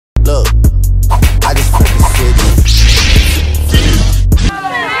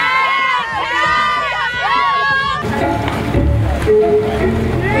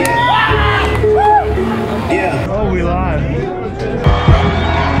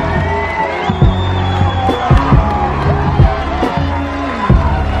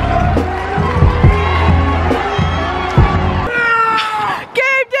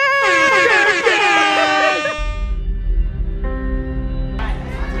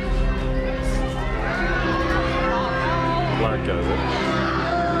Clark has it.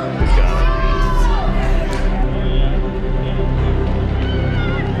 He's got it.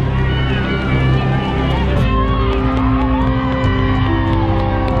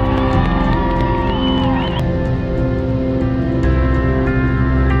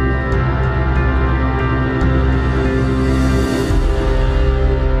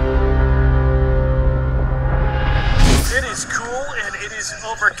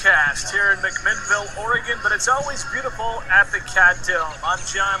 Overcast here in McMinnville, Oregon, but it's always beautiful at the Cat Dome. I'm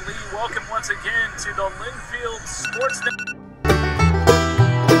John Lee. Welcome once again to the Linfield Sports Network.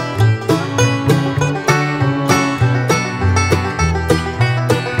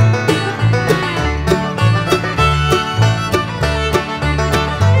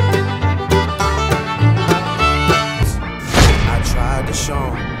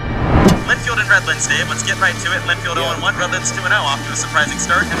 Redlands, Dave. Let's get right to it. Linfield 0-1, Redlands 2-0, off to a surprising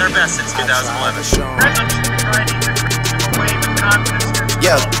start and their best since 2011.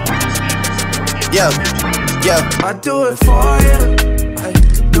 Yeah. I do it for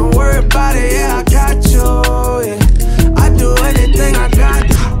you. Don't worry about it, yeah, I got you. Yeah. I do anything I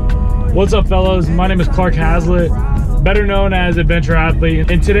got. What's up, fellas? My name is Clark Hazlett, better known as Adventure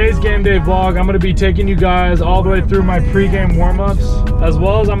Athlete. In today's game day vlog, I'm gonna be taking you guys all the way through my pregame warm-ups, as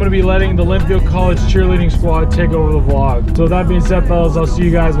well as I'm gonna be letting the Linfield College cheerleading squad take over the vlog. So with that being said, fellas, I'll see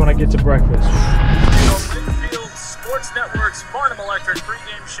you guys when I get to breakfast. The Linfield Sports Network's Barnum Electric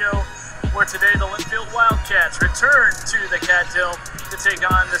pregame show, where today the Linfield Wildcats return to the Cat Dome to take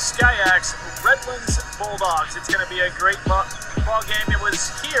on the Skyax Redlands Bulldogs. It's gonna be a great ball game. It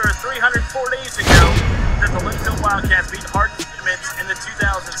was here 304 days ago that the Linfield Wildcats beat Hardin in the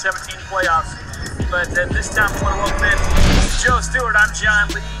 2017 playoffs. But this time I want to welcome in Joe Stewart. I'm John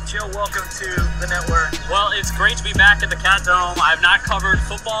Lee. Joe, welcome to the network. Well, it's great to be back at the Cat Dome. I've not covered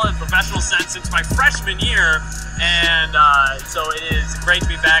football in a professional sense since my freshman year, and so it is great to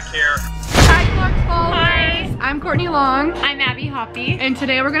be back here. Hi, Clark followers. Hi. I'm Kourtney Long. I'm Abbey, Hoppe. And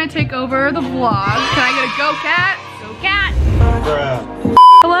today we're going to take over the vlog. Can I get a go, Cat? Go, Cat.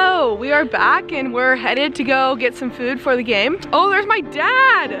 Hello, we are back and we're headed to go get some food for the game. Oh, there's my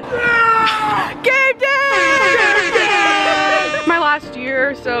dad! Game day! My last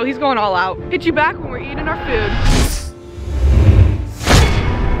year, so he's going all out. Hit you back when we're eating our food.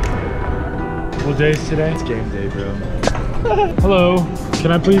 What day is today? It's game day, bro. Hello,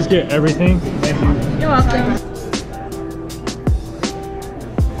 can I please get everything? Thank you. You're welcome.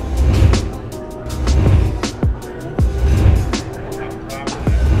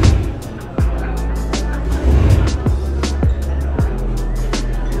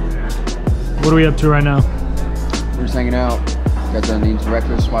 What are we up to right now? We're just hanging out. Got done eating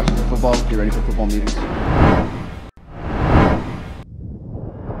breakfast, watching some football, get ready for football meetings.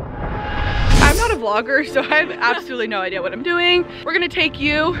 I'm not a vlogger, so I have absolutely no idea what I'm doing. We're gonna take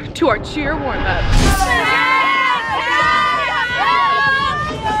you to our cheer warm-up.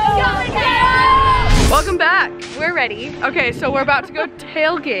 Welcome back. We're ready. Okay, so we're about to go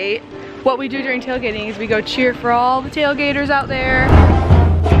tailgate. What we do during tailgating is we go cheer for all the tailgaters out there.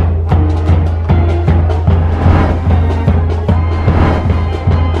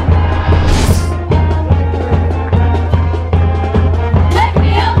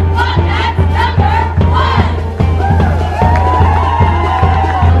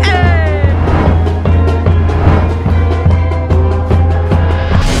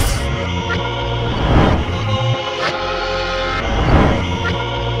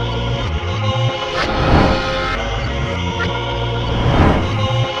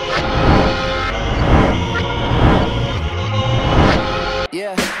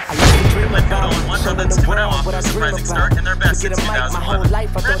 Surprising start and their best since 2011. I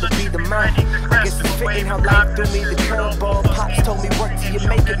thought to be the man. I guess it's fitting how life threw me the curveball. Pops told me work till you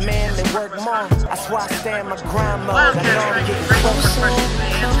make it, man, and work more. That's why I stay in my grind mode. I know I'm getting closer,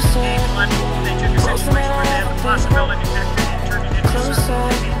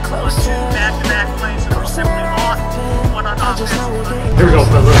 closer. Back-to-back plays that are simply off one on offense. Here we go,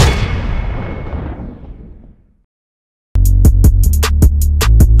 fellas.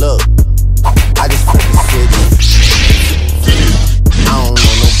 Look, I just fuck the city. I don't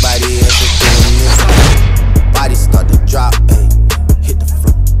want nobody else doing this. Body start to drop, ayy, hit the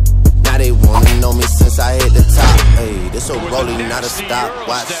front. Now they wanna know me since I hit the top, ayy. This a rolling, not a stop.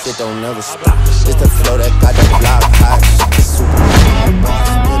 Watch it don't never stop. This the flow that got the block hot. Shit, super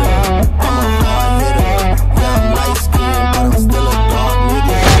hard, I'm a hard hitter. Yeah, I'm light skinned, but I'm still a dog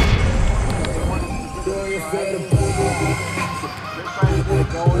nigga.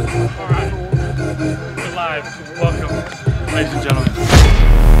 We're live. Welcome, ladies and gentlemen.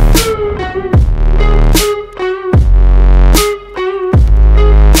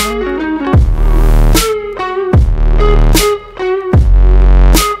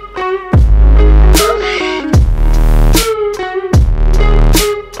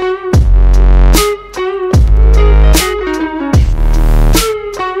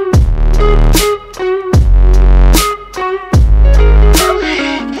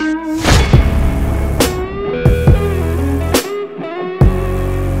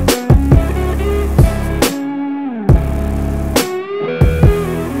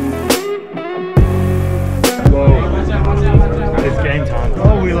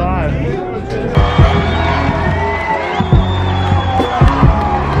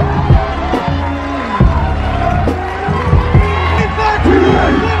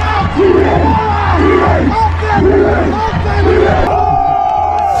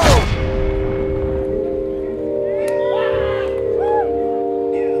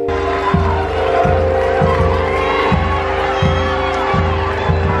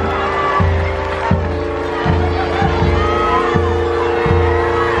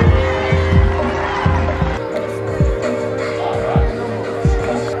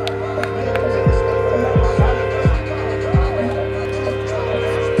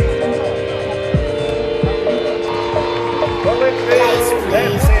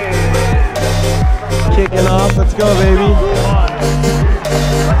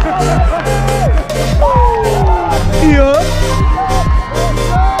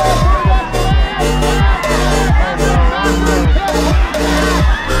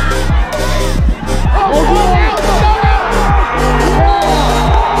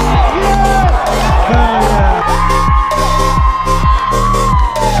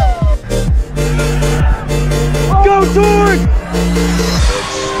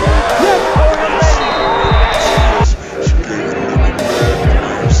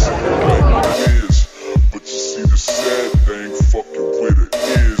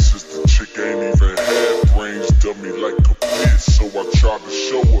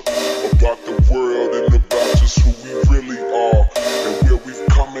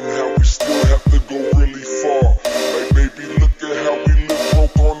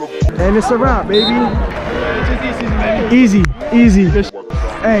 And it's a wrap, baby. Easy, easy.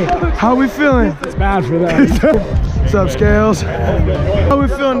 Hey, how we feeling? It's bad for that. What's up, Scales? How we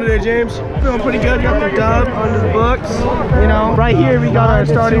feeling today, James? Feeling pretty good. Got the dub under the books. You know, right here we got our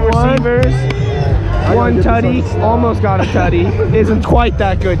starting receivers. One tutty, almost got a tutty. Isn't quite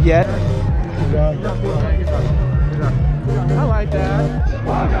that good yet. I like that.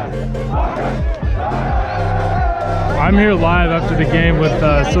 I'm here live after the game with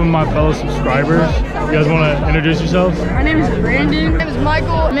some of my fellow subscribers. You guys want to introduce yourselves? My name is Brandon. My name is Michael.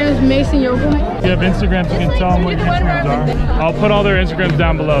 My name is Mason Yoakum. If you have Instagrams, you can tell them what your Instagrams are. I'll put all their Instagrams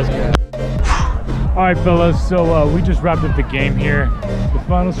down below. All right, fellas, so we just wrapped up the game here. The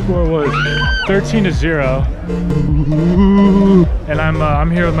final score was 13-0. And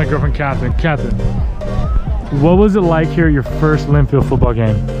I'm here with my girlfriend, Catherine. Catherine, what was it like here at your first Linfield football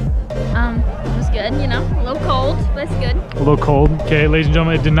game? It was good, you know, a little cold, but it's good. A little cold. Okay, ladies and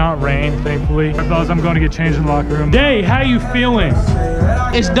gentlemen, it did not rain, thankfully. All right, fellas, I'm going to get changed in the locker room. Day, how you feeling?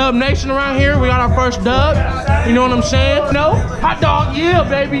 It's Dub Nation around here. We got our first dub. You know what I'm saying? No? Hot dog, yeah,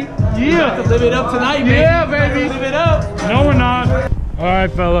 baby. Yeah. To live it up tonight, baby. Yeah, baby. Live it up. No, we're not. All right,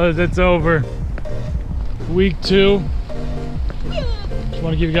 fellas, it's over. Week 2. Just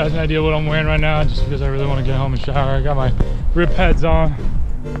want to give you guys an idea of what I'm wearing right now, just because I really want to get home and shower. I got my rip heads on,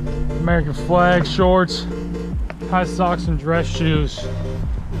 American flag shorts, high socks, and dress shoes.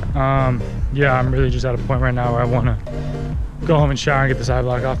 Yeah, I'm really just at a point right now where I want to go home and shower and get this eye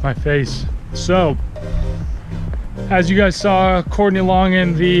block off my face. So, as you guys saw, Kourtney Long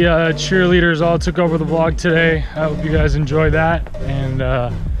and the cheerleaders all took over the vlog today. I hope you guys enjoy that. And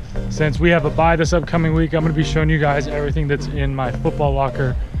since we have a bye this upcoming week, I'm going to be showing you guys everything that's in my football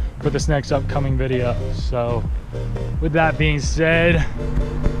locker for this next upcoming video. So, with that being said,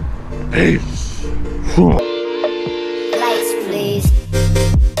 peace.